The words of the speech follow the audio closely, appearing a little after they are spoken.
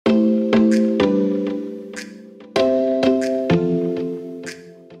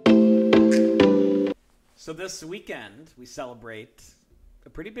So this weekend, we celebrate a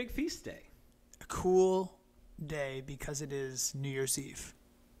pretty big feast day. A cool day because it is New Year's Eve.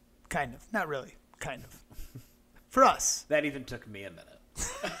 Kind of. Not really. Kind of. For us. That even took me a minute.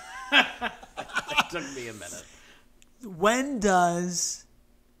 It took me a minute. When does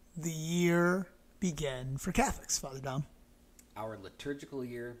the year begin for Catholics, Father Dom? Our liturgical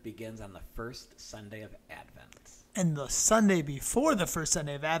year begins on the first Sunday of Advent. And the Sunday before the first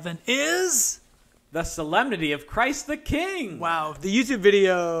Sunday of Advent is... the Solemnity of Christ the King. Wow, the YouTube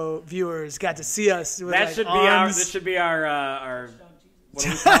video viewers got to see us with This should be our what are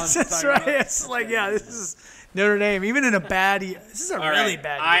we That's right. It's like, this is Notre Dame. Even in a bad year. This is a really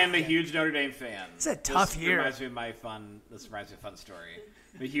bad year. I am a huge Notre Dame fan. It's a tough year. This reminds me of a fun story.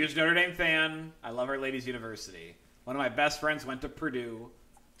 I'm a huge Notre Dame fan. I love Our Lady's University. One of my best friends went to Purdue.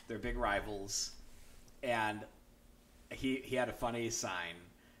 They're big rivals. And he had a funny sign.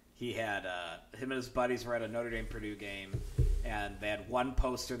 He had him and his buddies were at a Notre Dame Purdue game, and they had one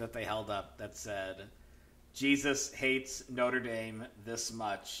poster that they held up that said, "Jesus hates Notre Dame this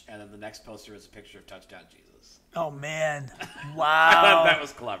much," and then the next poster was a picture of Touchdown Jesus. Oh man! Wow! I thought that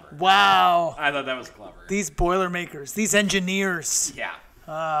was clever. Wow! I thought that was clever. These Boilermakers, these engineers. Yeah.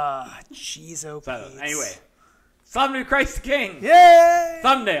 Jeez, oh. So, anyway, Solemnity of Christ the King. Yay!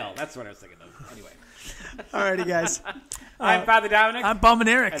 Thumbnail. That's what I was thinking of. Anyway. Alrighty, guys. I'm Father Dominic. I'm Bum and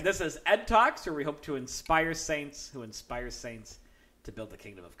Eric. And this is Ed Talks, where we hope to inspire saints who inspire saints to build the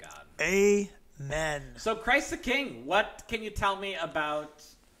kingdom of God. Amen. So, Christ the King, what can you tell me about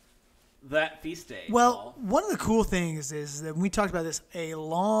that feast day? Well, Paul? one of the cool things is that we talked about this a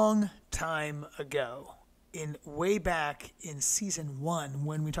long time ago, way back in season 1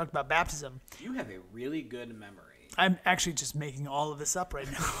 when we talked about baptism. You have a really good memory. I'm actually just making all of this up right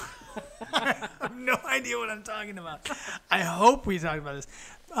now. I have no idea what I'm talking about. I hope we talked about this.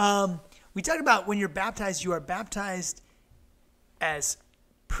 We talked about when you're baptized, you are baptized as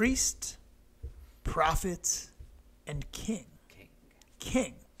priest, prophet, and king.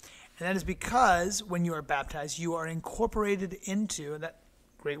 King. And that is because when you are baptized, you are incorporated into, that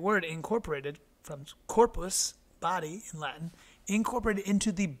great word, incorporated, from corpus, body in Latin, incorporated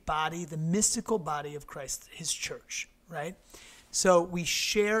into the body, the mystical body of Christ, his church, right? So we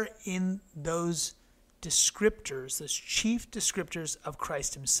share in those descriptors, those chief descriptors of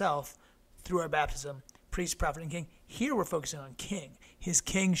Christ himself through our baptism, priest, prophet, and king. Here we're focusing on king, his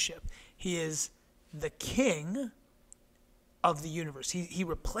kingship. He is the king of the universe.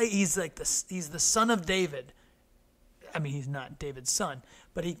 He's the son of David. I mean, he's not David's son,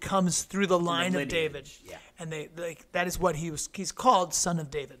 but he comes through the line of David. Yeah. And that is what he's called, son of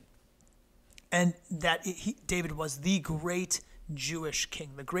David. And David was the great Jewish king,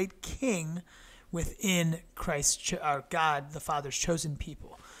 the great king within Christ, our God, the Father's chosen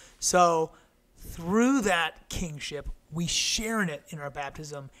people. So through that kingship, we share in it in our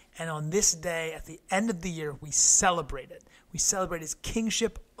baptism. And on this day, at the end of the year, we celebrate it. We celebrate his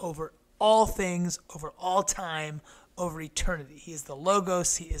kingship over all things, over all time, over eternity. He is the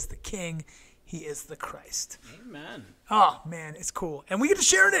Logos. He is the King. He is the Christ. Amen. Oh, man, it's cool. And we get to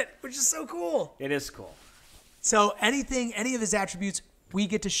share in it, which is so cool. It is cool. So any of his attributes, we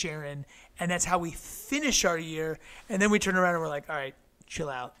get to share in, and that's how we finish our year. And then we turn around and we're like, all right, chill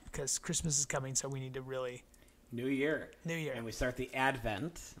out, because Christmas is coming, so we need to really... New year. And we start the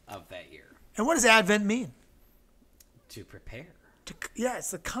Advent of that year. And what does Advent mean? To prepare.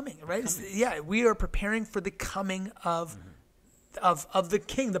 It's the coming, right? We are preparing for the coming of the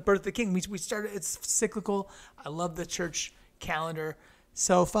King, the birth of the King. We started. It's cyclical. I love the church calendar.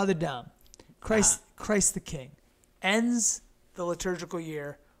 So, Father Dom, Christ the King ends the liturgical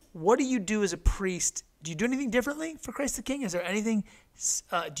year. What do you do as a priest? Do you do anything differently for Christ the King? Is there anything?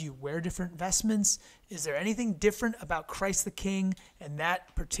 Do you wear different vestments? Is there anything different about Christ the King and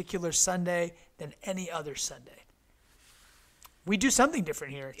that particular Sunday than any other Sunday? We do something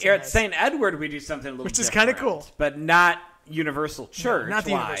different here. Here at St. Edward, we do something a little different. Which is kind of cool. But not universal church-wise. No, not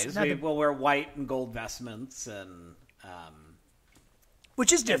the universal. We'll wear white and gold vestments. And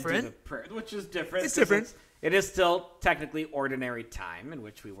which is different. Which is different. It's different. It is still technically ordinary time in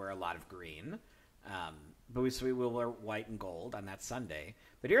which we wear a lot of green. But we will wear white and gold on that Sunday.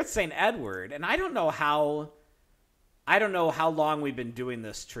 But here at St. Edward, and I don't know how long we've been doing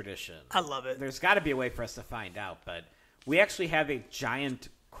this tradition. I love it. There's got to be a way for us to find out, but we actually have a giant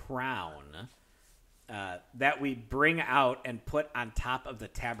crown that we bring out and put on top of the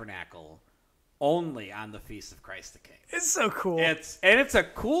tabernacle only on the Feast of Christ the King. It's so cool. It's a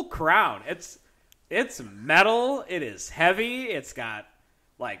cool crown. It's metal. It is heavy. It's got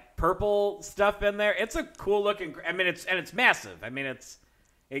like purple stuff in there. It's a cool looking. I mean, it's massive. I mean,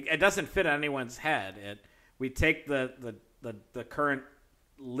 it doesn't fit on anyone's head. we take the current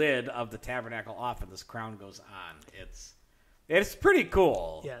lid of the tabernacle off, and this crown goes on. It's pretty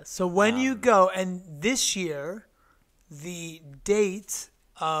cool. Yeah. So when you go, and this year, the date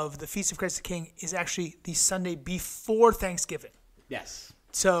of the Feast of Christ the King is actually the Sunday before Thanksgiving. Yes.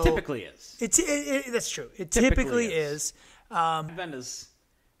 So typically is. That's true. It typically is. Advent's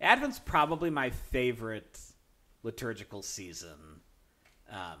probably my favorite liturgical season,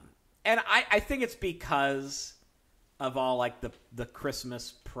 and I think it's because of all like the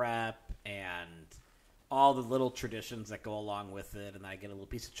Christmas prep and all the little traditions that go along with it, and I get a little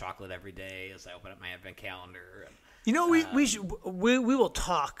piece of chocolate every day as I open up my Advent calendar. And, we will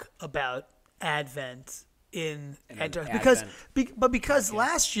talk about Advent in Ed Talks because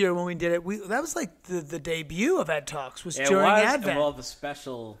last year when we did it, that was like the debut of Ed Talks was during Advent. Well, the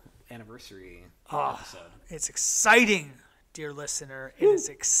special anniversary episode. It's exciting, dear listener. It is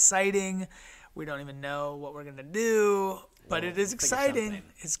exciting. We don't even know what we're gonna do, but it is exciting.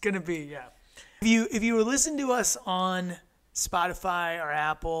 It's gonna be If you were listening to us on Spotify or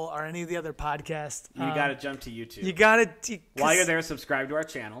Apple or any of the other podcasts, you got to jump to YouTube. You got to while you're there, subscribe to our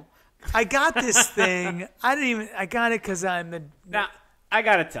channel. I got this thing. I got it because I'm the. Now, I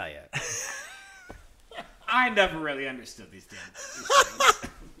got to tell you, I never really understood these things.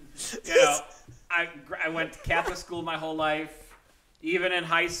 You know, I went to Catholic school my whole life. Even in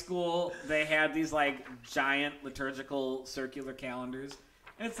high school, they had these like giant liturgical circular calendars,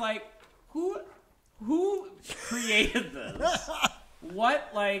 and it's like, who created this?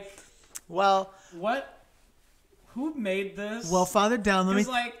 Who made this? Well, Father Down, let me.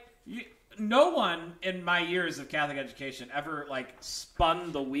 No one in my years of Catholic education ever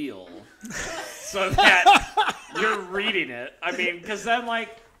spun the wheel so that you're reading it. I mean, because then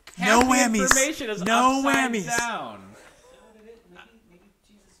no whammies. The information is no upside whammies. Down. Maybe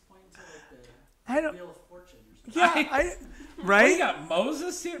Jesus pointed to I don't. Wheel of Fortune or something. Yeah, right. You got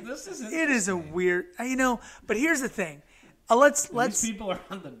Moses here. This is. It is a weird, But here's the thing. Let's. These people are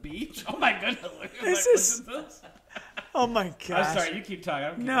on the beach. Oh my goodness! This. Oh my gosh. I'm sorry. You keep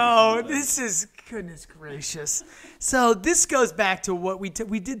talking. This is goodness gracious. So this goes back to what we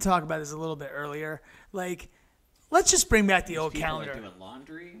did talk about this a little bit earlier. Let's just bring back the old calendar. Doing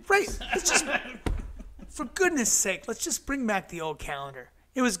laundry. Right. Let's just, for goodness sake, let's just bring back the old calendar.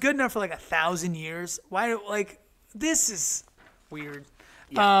 It was good enough for 1,000 years. Why? This is weird.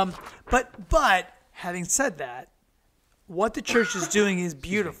 Yeah. But having said that, what the church is doing is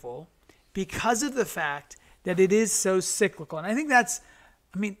beautiful because of the fact that it is so cyclical. And I think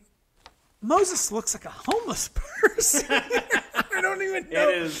Moses looks like a homeless person. I don't even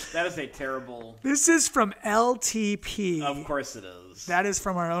know. That is a terrible. This is from LTP. Of course it is. That is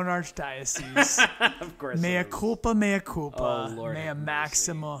from our own archdiocese. Of course Mea culpa, mea culpa. Oh, Lord mea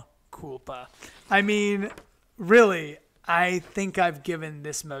maxima culpa. I mean, really, I think I've given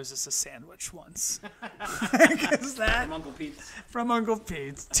this Moses a sandwich once. From Uncle Pete's. From Uncle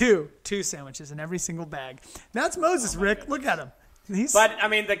Pete's. Two sandwiches in every single bag. That's Moses, Rick. Goodness. Look at him.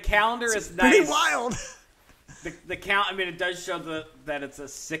 The calendar is nice. Pretty wild. It does show that it's a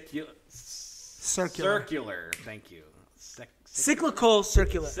circular. Thank you. Cyclical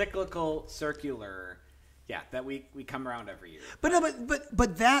circular. Cyclical circular. Yeah, that we come around every year.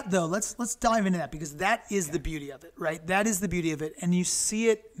 But that though, let's dive into that because that is the beauty of it, right? That is the beauty of it, and you see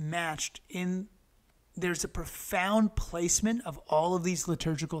it matched in. There's a profound placement of all of these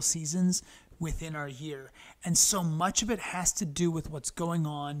liturgical seasons within our year, and so much of it has to do with what's going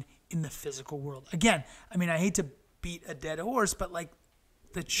on in the physical world. Again, I hate to beat a dead horse, but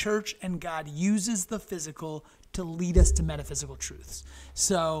the church and God uses the physical to lead us to metaphysical truths.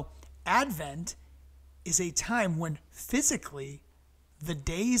 So Advent is a time when physically the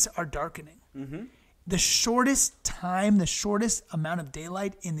days are darkening. Mm-hmm. The shortest amount of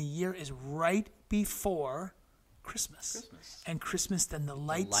daylight in the year is right before Christmas. And Christmas, then the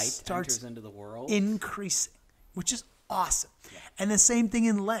light starts enters into the world, increasing, which is awesome. Yeah. And the same thing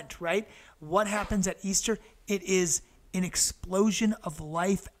in Lent, right? What happens at Easter? It is an explosion of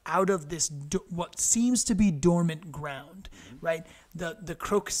life out of this what seems to be dormant ground, right? The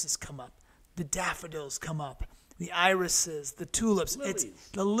crocuses come up. The daffodils come up, the irises, the tulips,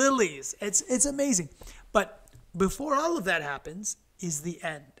 the lilies. It's amazing. But before all of that happens is the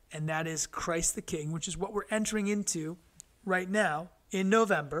end, and that is Christ the King, which is what we're entering into right now in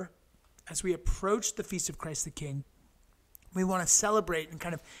November. As we approach the Feast of Christ the King, we want to celebrate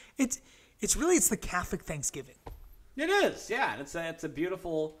and it's the Catholic Thanksgiving. It is, yeah. It's a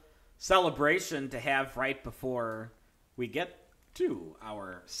beautiful celebration to have right before we get to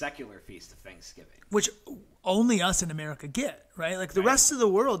our secular Feast of Thanksgiving, which only us in America get, right? The rest of the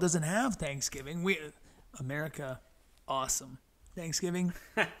world doesn't have Thanksgiving. America, awesome. Thanksgiving,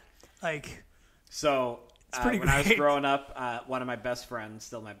 like, So pretty when I was great. growing up, one of my best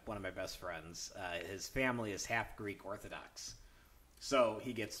friends, one of my best friends, his family is half Greek Orthodox. So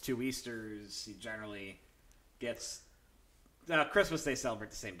he gets 2 Easters. He generally gets Christmas. They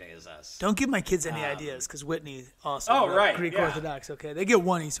celebrate the same day as us. don't give my kids any ideas because Whitney also Oh, right, Greek yeah. Orthodox. Okay, they get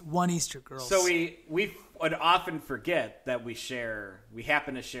one Easter, girls. So we would often forget that we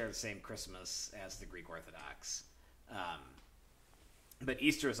happen to share the same Christmas as the Greek Orthodox. But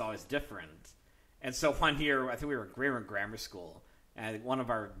Easter is always different. And so one year, I think we were in grammar school, and one of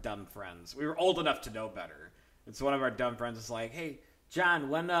our dumb friends, we were old enough to know better. And so one of our dumb friends was like, "Hey, John,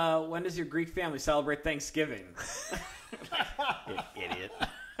 when does your Greek family celebrate Thanksgiving?" Idiot.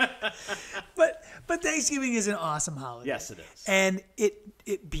 but Thanksgiving is an awesome holiday. Yes, it is. And it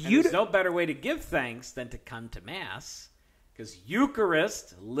And beautiful. there's no better way to give thanks than to come to Mass, because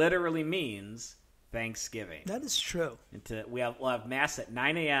Eucharist literally means Thanksgiving. That is true. And we'll have Mass at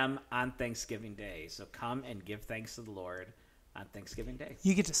 9 a.m. on Thanksgiving Day. So come and give thanks to the Lord on Thanksgiving Day.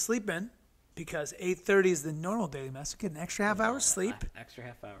 You get to sleep in because 8:30 is the normal daily mass. You get an extra half hour sleep, Extra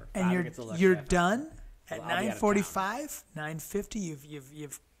half hour. and Father gets a little you're extra half hour. done at Well, I'll be out of 9:45, 9:50.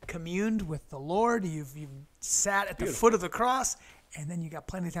 You've communed with the Lord. You've sat at the Beautiful. foot of the cross, and then you got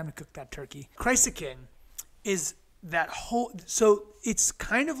plenty of time to cook that turkey. Christ the King is that whole. So it's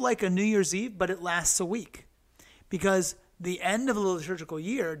kind of like a New Year's Eve, but it lasts a week, because the end of the liturgical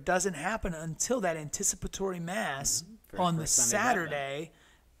year doesn't happen until that anticipatory mass First- on the first Sunday of Advent. Saturday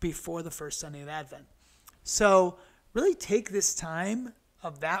before the first Sunday of Advent. So really take this time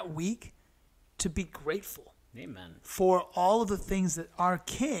of that week to be grateful Amen. for all of the things that our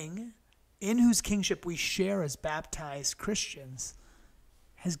King, in whose kingship we share as baptized Christians,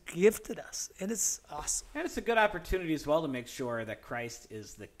 has gifted us. And it's awesome. And it's a good opportunity as well to make sure that Christ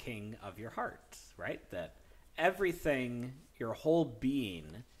is the king of your heart, right? That everything, your whole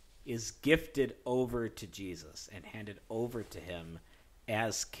being, is gifted over to Jesus and handed over to him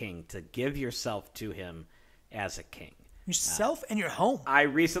as king, to give yourself to him as a king. Yourself and your home. I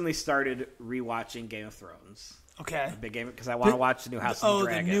recently started rewatching Game of Thrones. Okay. Big game because I want to watch the new House of the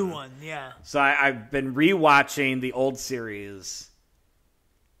Dragon. the new one. Yeah. So I've been rewatching the old series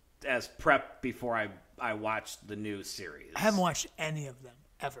as prep before I watched the new series. I haven't watched any of them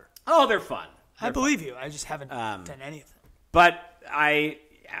ever. Oh, they're fun. I believe you. I just haven't done any of them. But I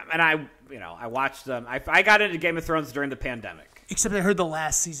watched them. I got into Game of Thrones during the pandemic. Except I heard the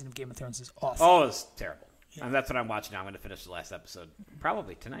last season of Game of Thrones is awful. Oh, it was terrible. And that's what I'm watching now. I'm going to finish the last episode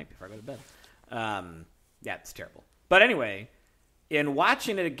probably tonight before I go to bed. Yeah, it's terrible. But anyway, in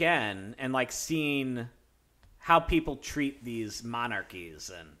watching it again and like seeing how people treat these monarchies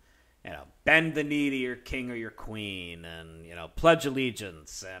and, bend the knee to your king or your queen and, pledge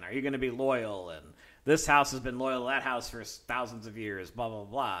allegiance and are you going to be loyal and this house has been loyal to that house for thousands of years, blah, blah,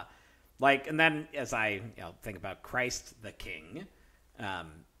 blah. Like, and then as I think about Christ the King,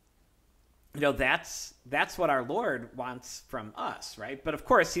 that's what our Lord wants from us, right? But of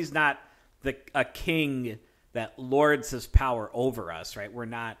course, he's not a king that lords his power over us, right? We're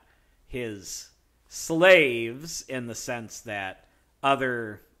not his slaves in the sense that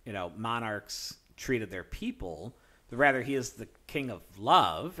other, monarchs treated their people. But rather, he is the king of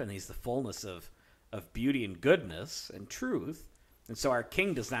love, and he's the fullness of beauty and goodness and truth. And so our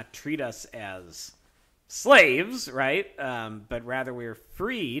king does not treat us as slaves, right? But rather we're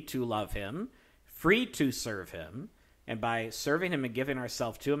free to love him, free to serve him. And by serving him and giving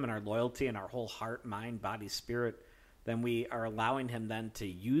ourselves to him and our loyalty and our whole heart, mind, body, spirit, then we are allowing him then to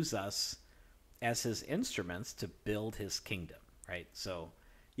use us as his instruments to build his kingdom, right? So,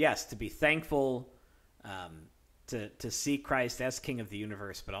 yes, to be thankful, to see Christ as king of the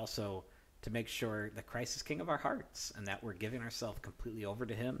universe, but also to make sure that Christ is king of our hearts and that we're giving ourselves completely over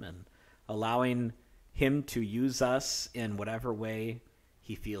to him and allowing him to use us in whatever way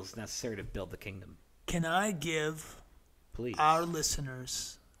he feels necessary to build the kingdom. Can I give Please. our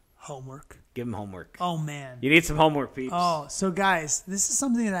listeners homework? Give them homework. Oh, man. You need some homework, peeps. Oh, so guys, this is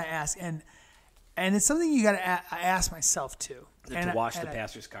something that I ask, and it's something you got to I ask myself too. Is it to wash the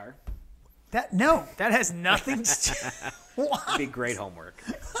pastor's car? That has nothing to do. It'd be great homework.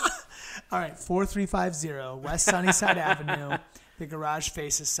 All right, 4350 West Sunnyside Avenue. The garage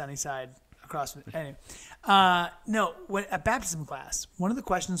faces Sunnyside across from anyway. When at baptism class, one of the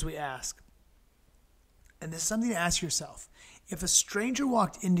questions we ask, and this is something to ask yourself, if a stranger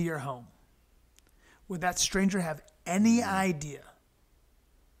walked into your home, would that stranger have any idea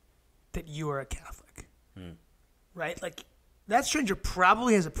that you are a Catholic? Right? Like, that stranger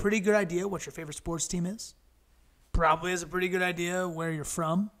probably has a pretty good idea what your favorite sports team is. Probably has a pretty good idea where you're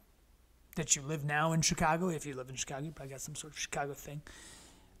from. that you live now in Chicago. If you live in Chicago, you probably got some sort of Chicago thing.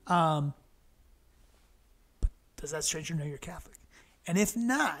 But does that stranger know you're Catholic? And if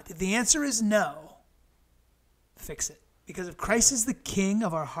not, if the answer is no, fix it. Because if Christ is the king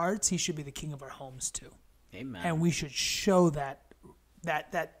of our hearts, he should be the king of our homes too. Amen. And we should show that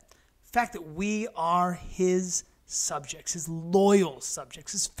fact that we are his subjects, his loyal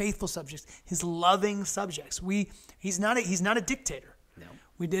subjects, his faithful subjects, his loving subjects. He's not a dictator.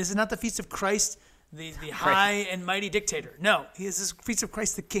 No. This is not the feast of Christ, the high and mighty dictator. No, he is this feast of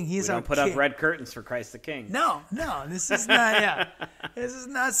Christ the King. He is our Don't put king. up red curtains for Christ the King. No, this is not. Yeah, this is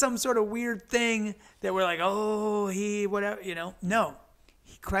not some sort of weird thing that we're like, oh, he whatever. No,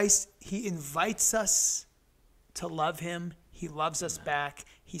 Christ. He invites us to love him. He loves us back.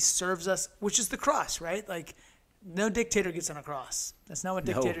 He serves us, which is the cross, right? Like, no dictator gets on a cross. That's not what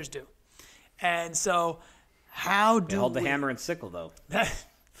dictators do. And so, how do They hold the hammer and sickle, though.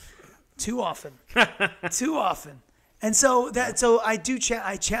 Too often. And so I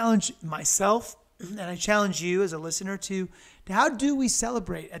challenge myself, and I challenge you as a listener to how do we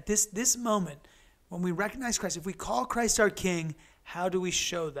celebrate at this moment when we recognize Christ? If we call Christ our King, how do we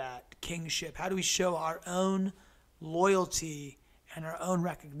show that kingship? How do we show our own loyalty and our own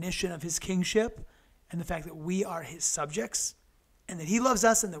recognition of his kingship and the fact that we are his subjects and that he loves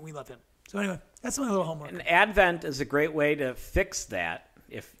us and that we love him? So anyway, that's my little homework. And Advent is a great way to fix that.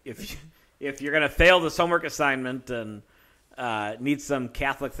 If you're going to fail this homework assignment and need some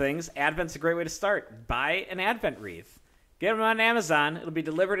Catholic things, Advent's a great way to start. Buy an Advent wreath. Get them on Amazon. It'll be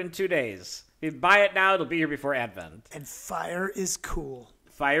delivered in 2 days. If you buy it now, it'll be here before Advent. And fire is cool.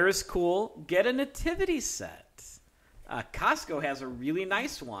 Fire is cool. Get a nativity set. Costco has a really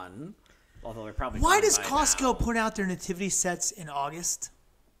nice one, although they're probably Why gone does by Costco now. put out their nativity sets in August?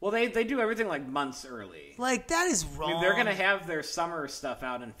 Well, they do everything like months early. Like, that is I wrong. mean, they're going to have their summer stuff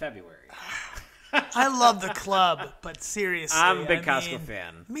out in February. I love the club, but seriously. I'm a big I Costco mean,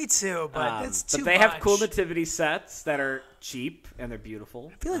 fan. Me too, but that's too But they much. have cool nativity sets that are cheap and they're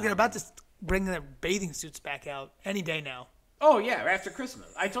beautiful. I feel like they're about to bring their bathing suits back out any day now. Oh, yeah, after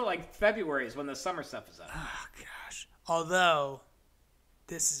Christmas. I told February is when the summer stuff is out. Oh, gosh. Although,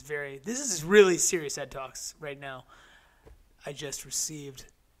 this is really serious Ed Talks right now. I just received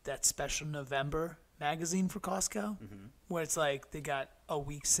that special November magazine for Costco, where it's like they got a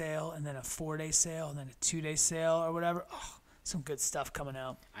week sale and then a 4-day sale and then a 2-day sale or whatever. Oh, some good stuff coming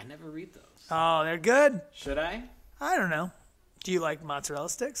out. I never read those. Oh, they're good. Should I? I don't know. Do you like mozzarella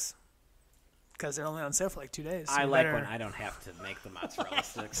sticks? Because they're only on sale for like 2 days. So I you like better- when I don't have to make the mozzarella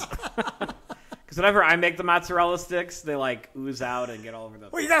sticks. Because whenever I make the mozzarella sticks, they ooze out and get all over the...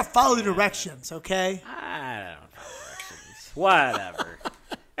 Well, you gotta follow the directions, okay? I don't follow directions. Whatever.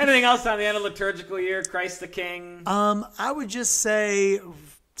 Anything else on the end of liturgical year? Christ the King? I would just say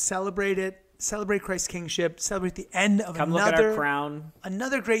celebrate it. Celebrate Christ's kingship. Celebrate the end of Come look at our crown.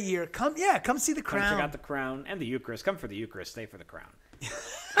 another great year. Come see the Come crown. check out the crown and the Eucharist. Come for the Eucharist. Stay for the crown.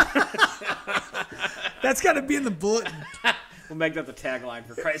 That's got to be in the bulletin. We'll make that the tagline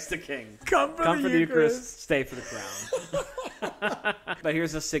for Christ the King. Come for the Eucharist. Stay for the crown. But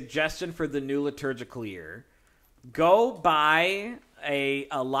here's a suggestion for the new liturgical year. Go buy a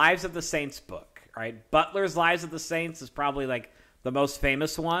Lives of the Saints book. Right? Butler's Lives of the Saints is probably the most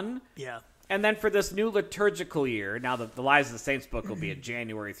famous one. Yeah. And then for this new liturgical year, now the Lives of the Saints book will be a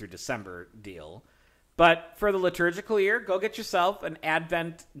January through December deal. But for the liturgical year, go get yourself an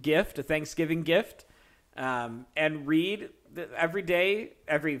Advent gift, a Thanksgiving gift, and read every day,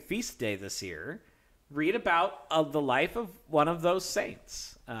 every feast day this year, read about the life of one of those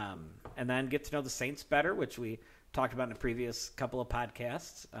saints. And then get to know the saints better, which we talked about in a previous couple of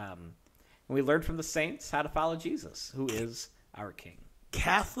podcasts. And we learned from the saints how to follow Jesus, who is our King.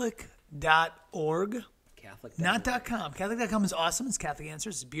 Catholic.org. Catholic. Not .com. Catholic.com is awesome. It's Catholic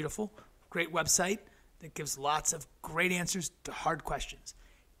Answers. It's beautiful. Great website that gives lots of great answers to hard questions.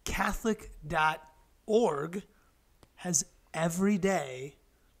 Catholic.org has every day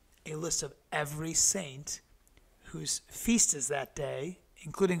a list of every saint whose feast is that day,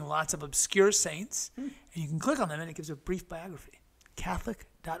 including lots of obscure saints. And you can click on them and it gives a brief biography.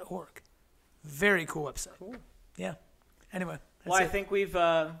 Catholic.org. Very cool website. Cool. Yeah. Anyway. Well, I it. think we've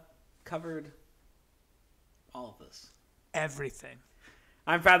covered all of this. Everything.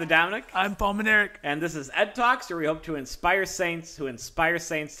 I'm Father Dominic. I'm Paul Manerick. And this is Ed Talks, where we hope to inspire saints who inspire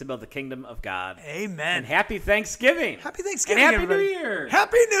saints to build the kingdom of God. Amen. And happy Thanksgiving. Happy Thanksgiving, And Happy everybody. New Year.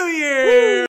 Happy New Year. Woo!